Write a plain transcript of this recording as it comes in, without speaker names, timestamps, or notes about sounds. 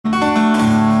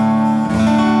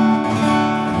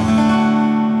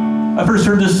I first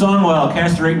heard this song while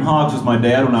castrating hogs with my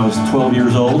dad when I was 12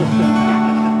 years old.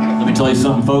 Let me tell you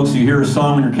something, folks. You hear a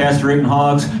song when you're castrating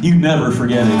hogs, you never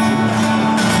forget it.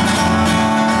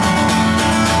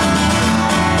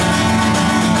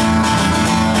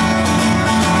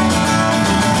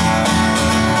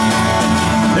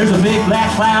 There's a big black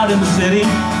cloud in the city,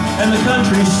 and the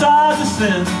countryside's a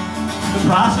sin. The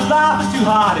price of life is too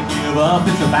high to give up,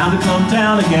 it's bound to come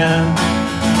down again.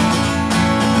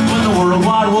 When the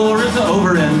worldwide war is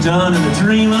over and done, and the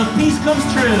dream of peace comes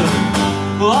true,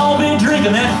 we'll all be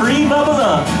drinking that free bubble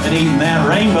up and eating that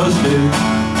rainbow stew.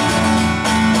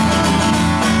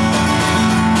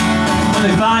 When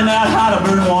they find out how to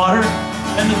burn water,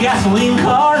 and the gasoline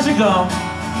cars are gone,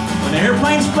 when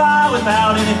airplanes fly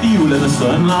without any fuel and the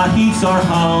sunlight heats our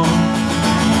home.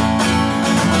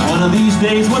 One of these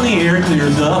days when the air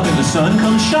clears up and the sun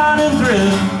comes shining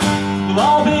through, we'll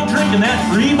all be drinking that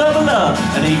free bubble up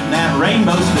and eating that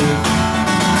rainbow stew.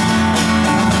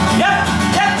 Yep,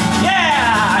 yep,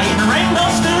 yeah! Eating rainbow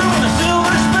stew and a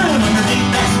silver spoon underneath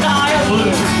that sky of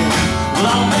blue. We'll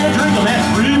all be drinking that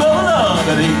free bubble up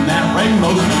and eating that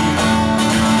rainbow stew.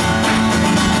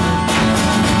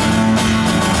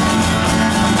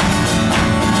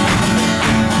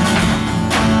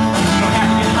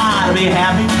 Be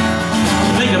happy,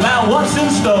 think about what's in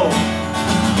store.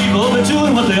 People will be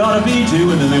doing what they ought to be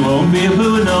doing, and they won't be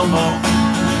booing no more.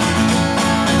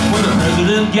 When the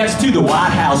president gets to the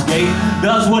White House gate,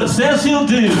 does what it says he'll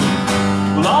do,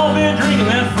 we'll all be drinking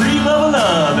that free bubble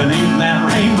love and eating that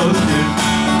rainbow stew.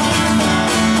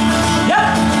 Yep,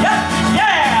 yep,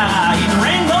 yeah! Eating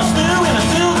rainbow stew in a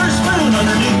silver spoon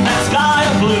underneath that sky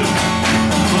of blue.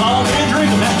 We'll all be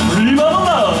drinking that free bubble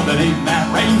love and eating that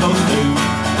rainbow stew.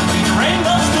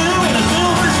 Rainbow stew in a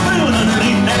silver spoon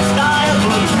underneath that sky of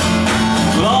blue.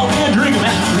 We'll all be drinking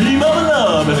that free bubble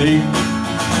love and eat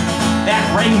that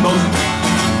rainbow stew.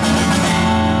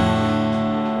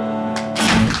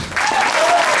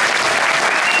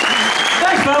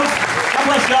 Thanks, folks. God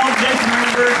bless y'all. Jason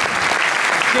Ringenburg.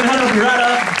 Good hunt, will be right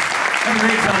up. Have a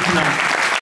great time tonight.